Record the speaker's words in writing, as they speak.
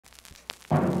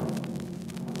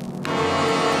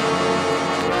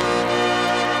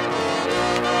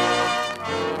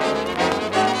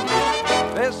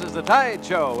The Tide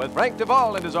Show with Frank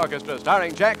Duvall and his orchestra,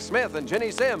 starring Jack Smith and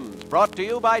Ginny Sims. Brought to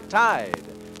you by Tide.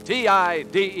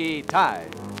 T-I-D-E,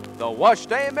 Tide. The wash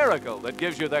day miracle that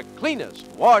gives you the cleanest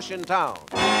wash in town.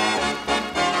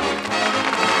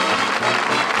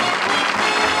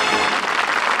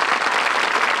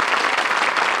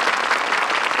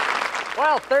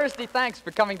 Well, Thursday, thanks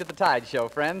for coming to the Tide Show,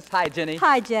 friends. Hi, Ginny.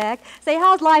 Hi, Jack. Say,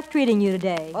 how's life treating you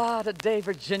today? Today,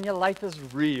 Virginia, life is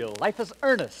real. Life is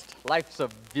earnest. Life's a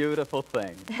beautiful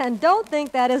thing. And don't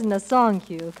think that isn't a song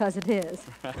cue, because it is.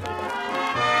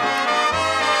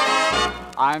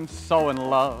 I'm so in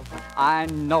love. I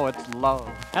know it's love.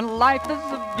 And life is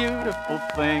a beautiful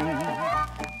thing.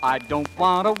 I don't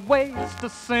want to waste a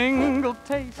single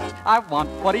taste. I want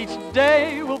what each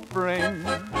day will bring.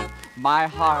 My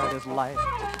heart is light.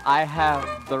 I have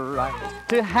the right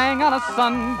to hang on a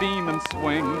sunbeam and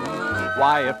swing.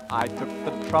 Why, if I took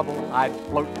the trouble, I'd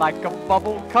float like a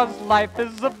bubble, 'cause life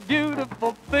is a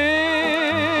beautiful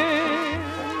thing.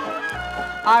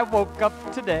 I woke up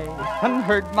today and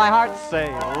heard my heart say,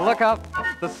 look up,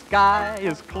 the sky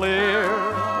is clear.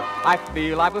 I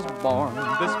feel I was born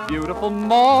this beautiful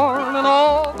morn, and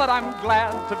oh, but I'm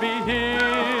glad to be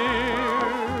here.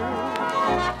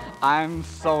 I'm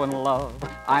so in love,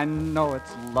 I know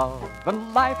it's love,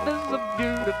 and life is a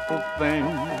beautiful thing.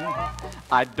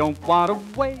 I don't want to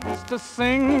waste a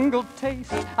single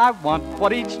taste. I want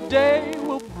what each day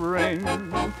will bring.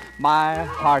 My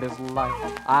heart is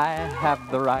light, I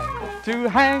have the right to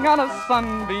hang on a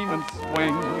sunbeam and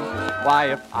swing.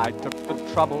 Why, if I took the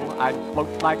trouble, I'd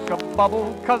float like a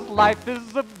bubble, 'cause life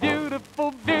is a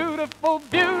beautiful, beautiful,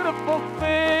 beautiful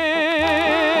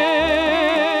thing.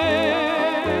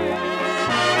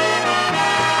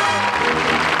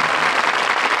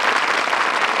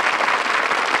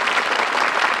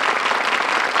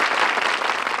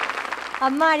 A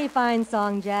mighty fine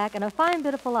song, Jack, and a fine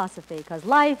bit of philosophy, because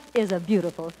life is a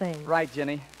beautiful thing. Right,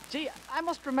 Jenny. Gee, I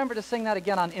must remember to sing that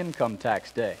again on Income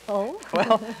Tax Day. Oh?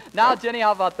 Well, now, Jenny,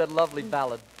 how about that lovely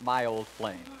ballad, My Old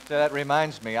Flame? Say, that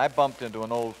reminds me, I bumped into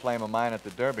an old flame of mine at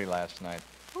the Derby last night.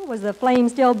 Oh, was the flame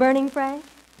still burning, Frank?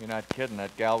 You're not kidding,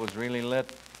 that gal was really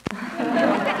lit.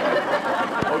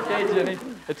 Okay, Jenny,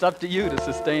 it's up to you to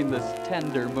sustain this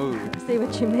tender mood. I see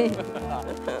what you mean.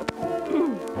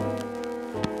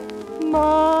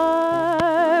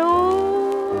 My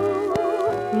old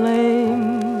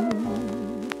flame,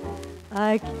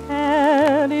 I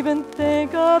can't even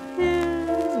think of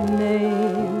his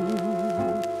name,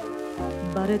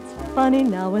 but it's funny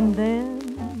now and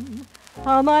then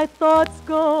how my thoughts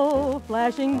go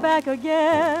flashing back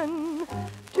again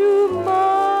to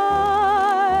my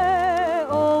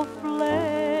old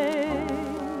flame,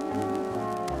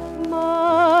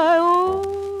 my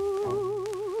old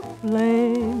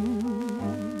flame.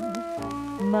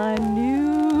 My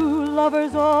new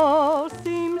lovers all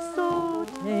seem so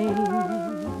tame,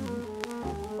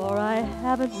 for I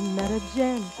haven't met a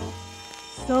gent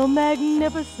so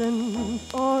magnificent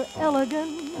or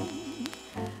elegant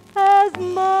as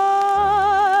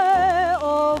my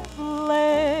old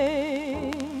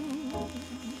flame.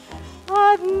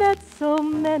 I've met so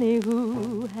many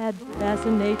who had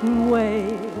fascinating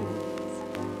ways,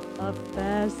 a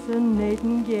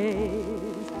fascinating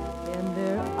gaze in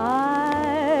their eyes.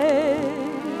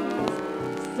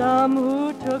 Some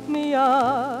who took me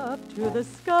up to the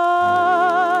skies,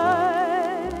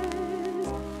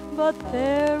 but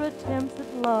their attempts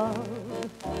at love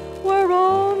were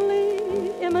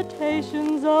only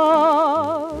imitations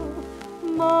of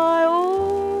my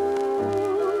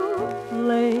old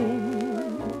flame.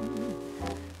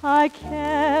 I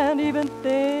can't even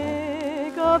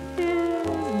think of his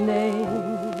name,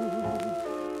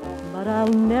 but I'll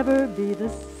never be the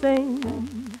same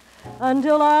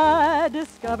until I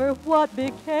discover what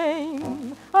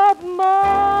became of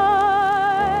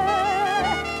my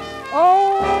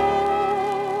old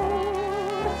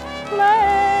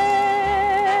flame.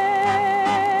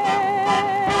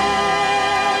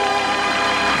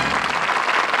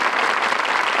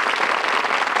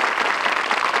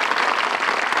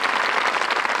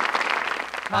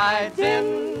 Tide's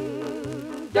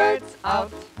in, dirt's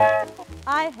out.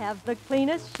 I have the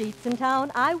cleanest sheets in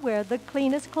town. I wear the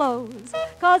cleanest clothes,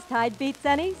 'cause Tide beats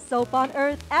any soap on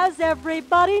earth, as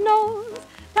everybody knows.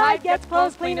 Tide gets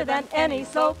clothes cleaner than any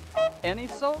soap. Any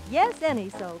soap? Yes, any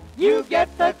soap. You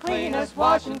get the cleanest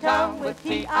wash in town with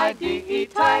T-I-D-E,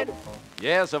 Tide.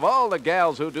 Yes, of all the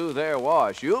gals who do their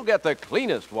wash, you'll get the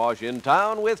cleanest wash in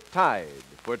town with Tide.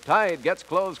 For Tide gets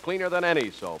clothes cleaner than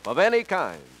any soap, of any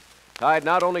kind. Tide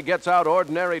not only gets out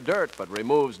ordinary dirt, but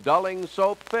removes dulling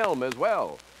soap film as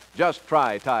well. Just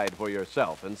try Tide for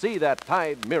yourself and see that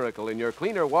Tide miracle in your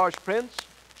cleaner wash prints,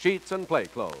 sheets, and play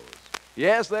clothes.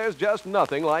 Yes, there's just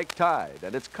nothing like Tide,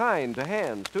 and it's kind to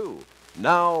hands, too.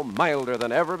 Now milder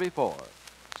than ever before.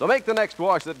 So make the next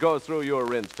wash that goes through your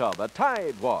rinse tub a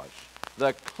Tide wash,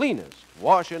 the cleanest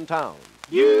wash in town.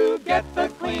 You get the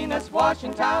cleanest wash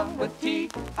in town with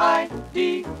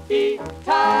T-I-D-E,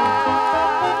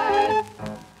 Tide.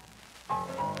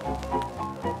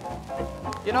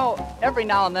 You know, every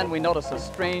now and then we notice a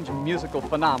strange musical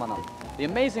phenomenon. The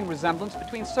amazing resemblance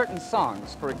between certain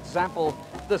songs. For example,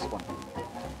 this one.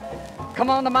 Come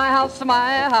on to my house,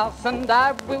 and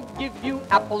I will give you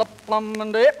apple, a plum,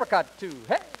 and apricot too.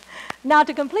 Hey! Now,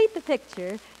 to complete the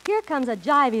picture, here comes a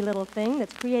jivey little thing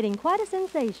that's creating quite a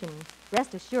sensation.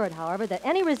 Rest assured, however, that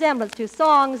any resemblance to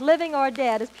songs, living or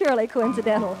dead, is purely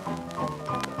coincidental.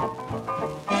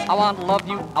 I want to love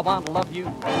you, I want to love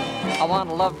you. I want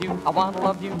to love you, I want to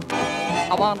love you.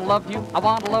 I want to love you, I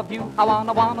want to love you. I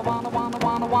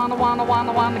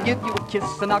want to give you a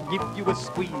kiss and I'll give you a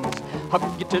squeeze. Hug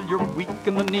you till you're weak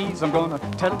in the knees. I'm gonna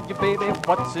tell you, baby,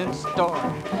 what's in store.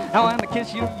 Now when I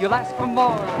kiss you, you'll ask for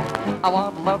more. I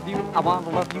want to love you, I want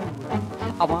to love you.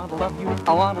 I want to love you,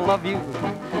 I want to love you.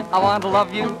 I want to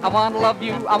love you, I want to love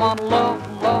you. I want to love,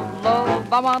 love,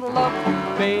 love. I want to love you,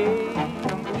 baby.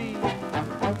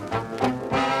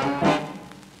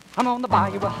 I'm gonna buy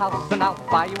you a house and I'll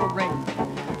buy you a ring.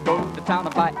 Go to town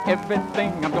and buy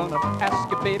everything. I'm gonna ask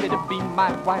you, baby, to be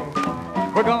my wife.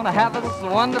 We're gonna have this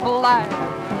wonderful life.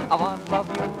 I wanna love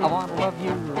you, I wanna love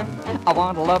you. I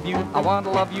wanna love you, I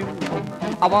wanna love you.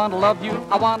 I wanna love you,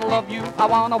 I wanna love you. I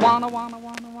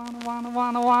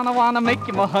wanna make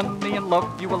you my honey and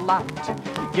love you a lot.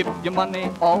 Give you money,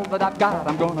 all that I've got.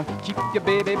 I'm gonna keep you,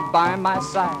 baby, by my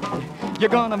side. You're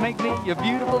gonna make me your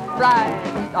beautiful bride.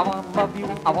 I wanna love you,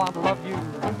 I wanna love you.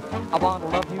 I wanna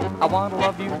love you, I wanna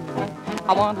love you.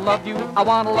 I wanna love you, I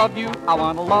wanna love you. I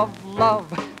wanna love,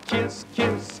 love, kiss,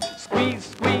 kiss, squeeze,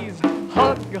 squeeze,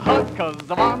 hug, hug. 'Cause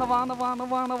I wanna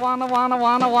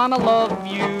love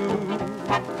you.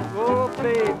 Oh,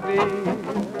 baby,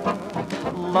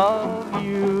 love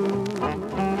you.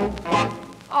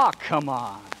 Oh, come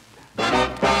on.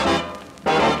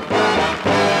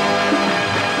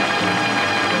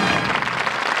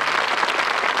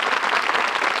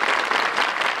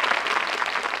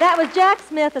 That was Jack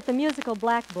Smith at the musical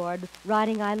blackboard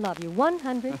writing I Love You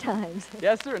 100 times.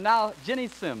 Yes, sir. Now, Ginny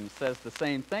Sims says the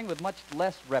same thing with much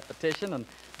less repetition and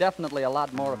definitely a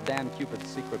lot more of Dan Cupid's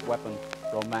secret weapon,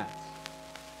 romance.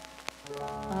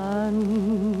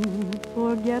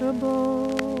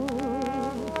 Unforgettable,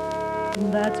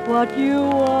 that's what you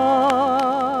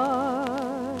are.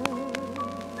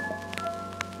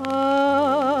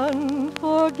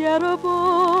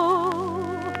 Unforgettable,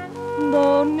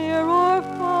 though near or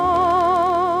far.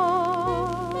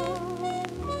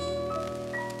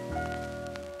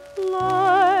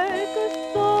 Like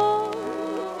a song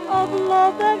of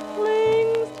love that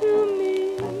clings to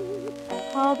me,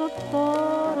 how the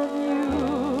thought of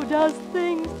you does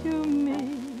things to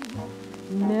me.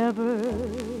 Never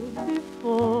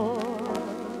before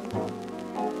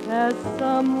has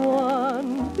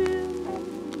someone been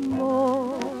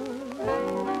more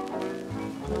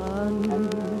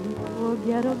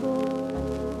unforgettable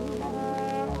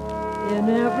in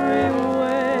every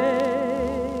way,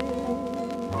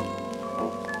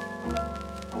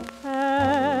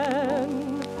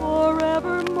 and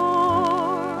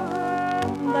forevermore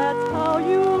that's how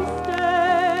you'll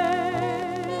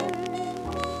stay.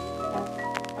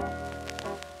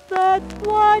 That's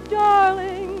why,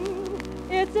 darling,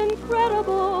 it's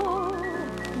incredible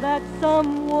that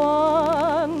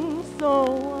someone so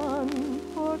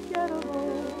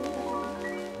unforgettable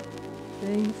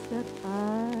thinks that I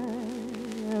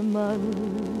am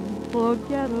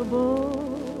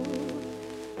unforgettable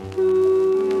too.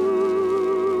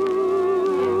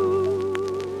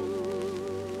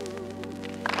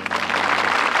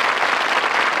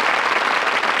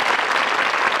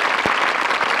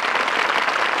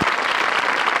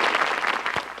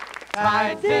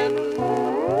 Tide's in,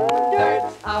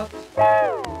 dirt's out.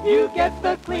 You get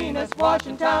the cleanest wash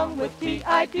in town with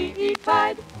T-I-D-E,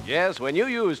 Tide. Yes, when you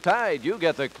use Tide, you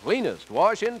get the cleanest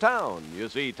wash in town. You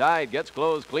see, Tide gets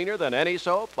clothes cleaner than any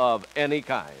soap of any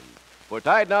kind. For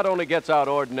Tide not only gets out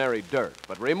ordinary dirt,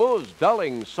 but removes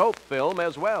dulling soap film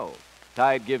as well.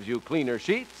 Tide gives you cleaner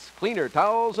sheets, cleaner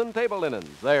towels, and table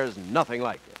linens. There's nothing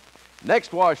like it.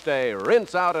 Next wash day,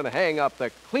 rinse out and hang up the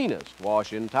cleanest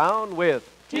wash in town with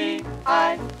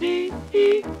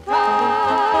T-I-D-E,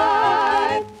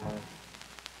 Tide.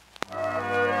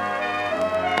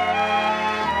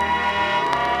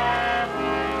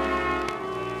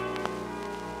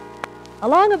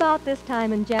 Along about this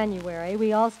time in January,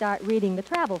 we all start reading the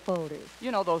travel folders. You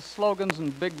know those slogans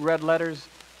in big red letters?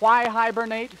 Why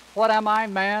hibernate? What am I,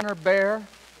 man or bear?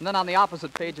 And then on the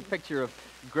opposite page, a picture of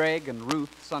Greg and Ruth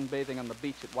sunbathing on the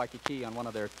beach at Waikiki on one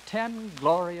of their 10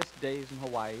 glorious days in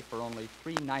Hawaii for only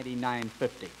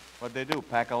 $3.99.50. What'd they do,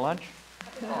 pack a lunch?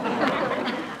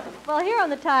 Well, here on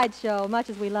the Tide Show,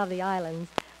 much as we love the islands,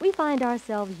 we find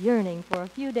ourselves yearning for a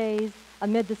few days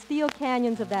amid the steel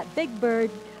canyons of that big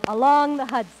bird along the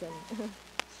Hudson.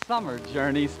 Summer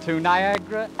journeys to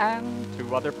Niagara and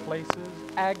to other places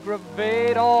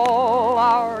aggravate all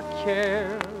our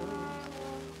cares.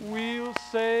 We'll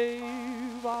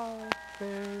save our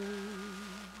fares.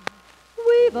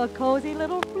 We've a cozy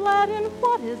little flat in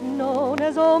what is known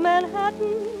as Old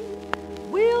Manhattan.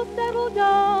 We'll settle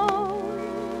down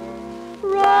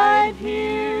right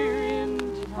here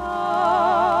in town.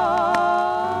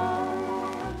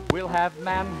 We'll have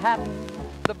Manhattan,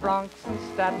 the Bronx and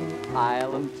Staten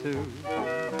Island too.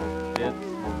 It's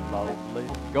lovely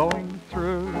going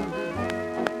through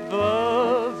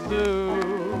the zoo.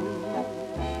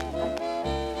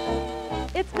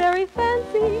 It's very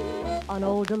fancy on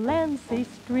old Delancey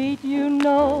Street, you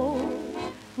know.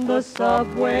 The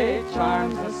subway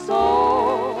charms the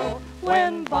soul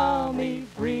when balmy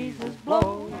breezes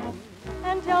blow.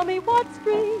 And tell me what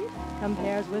street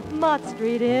compares with Mott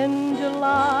Street in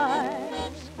July.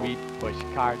 Sweet push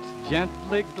carts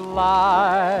gently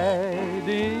gliding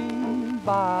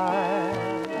by.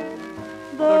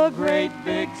 The great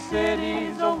big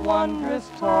city's a wondrous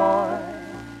toy,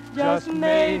 just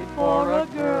made for a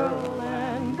girl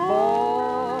and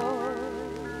boy.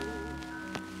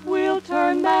 We'll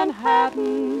turn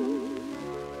Manhattan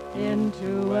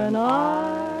into an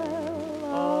isle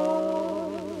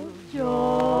of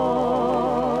joy.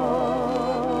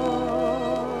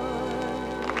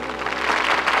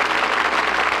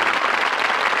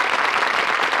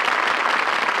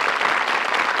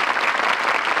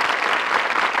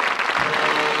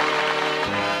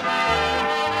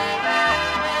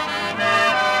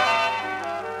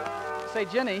 Say,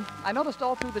 Jenny, I noticed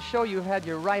all through the show you had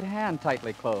your right hand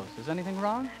tightly closed. Is anything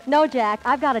wrong? No, Jack,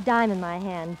 I've got a dime in my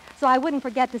hand, so I wouldn't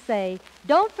forget to say,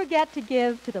 don't forget to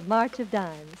give to the March of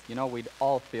Dimes. You know, we'd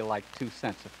all feel like 2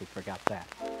 cents if we forgot that.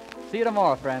 See you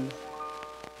tomorrow, friends.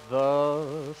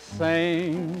 The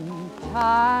same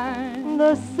time,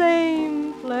 The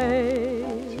same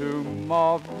place.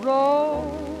 tomorrow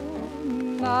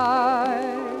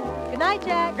night. Good night,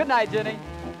 Jack. Good night, Jenny.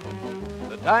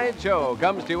 The Tide Show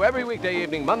comes to you every weekday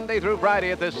evening, Monday through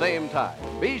Friday at this same time.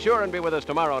 Be sure and be with us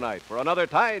tomorrow night for another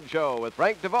Tide Show with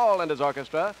Frank Duvall and his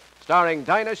orchestra, starring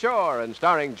Dinah Shore and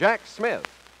starring Jack Smith.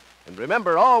 And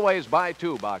remember, always buy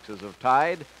 2 boxes of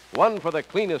Tide, one for the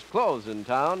cleanest clothes in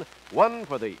town, one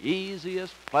for the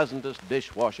easiest, pleasantest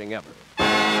dishwashing ever.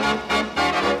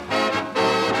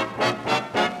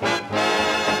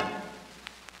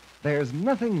 There's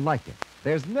nothing like it.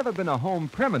 There's never been a home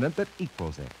permanent that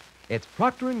equals it. It's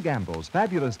Procter & Gamble's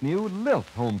fabulous new Lilt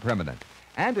Home Permanent.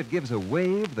 And it gives a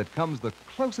wave that comes the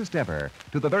closest ever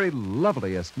to the very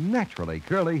loveliest naturally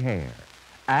curly hair.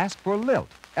 Ask for Lilt,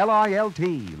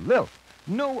 L-I-L-T, Lilt.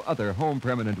 No other home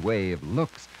permanent wave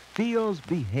looks, feels,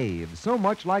 behaves so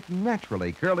much like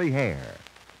naturally curly hair.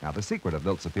 Now, the secret of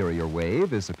Lilt Superior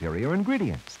Wave is superior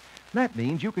ingredients. That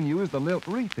means you can use the Lilt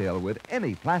refill with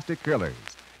any plastic curlers.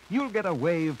 You'll get a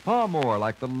wave far more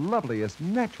like the loveliest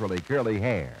naturally curly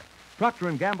hair.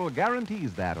 Procter & Gamble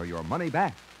guarantees that or your money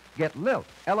back. Get Lilt,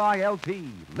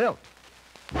 L-I-L-T, Lilt.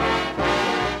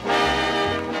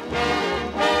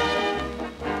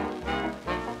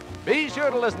 Be sure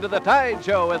to listen to The Tide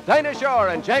Show with Dinah Shore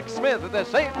and Jack Smith at the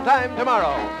same time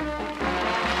tomorrow.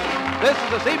 This is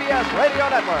the CBS Radio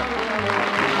Network.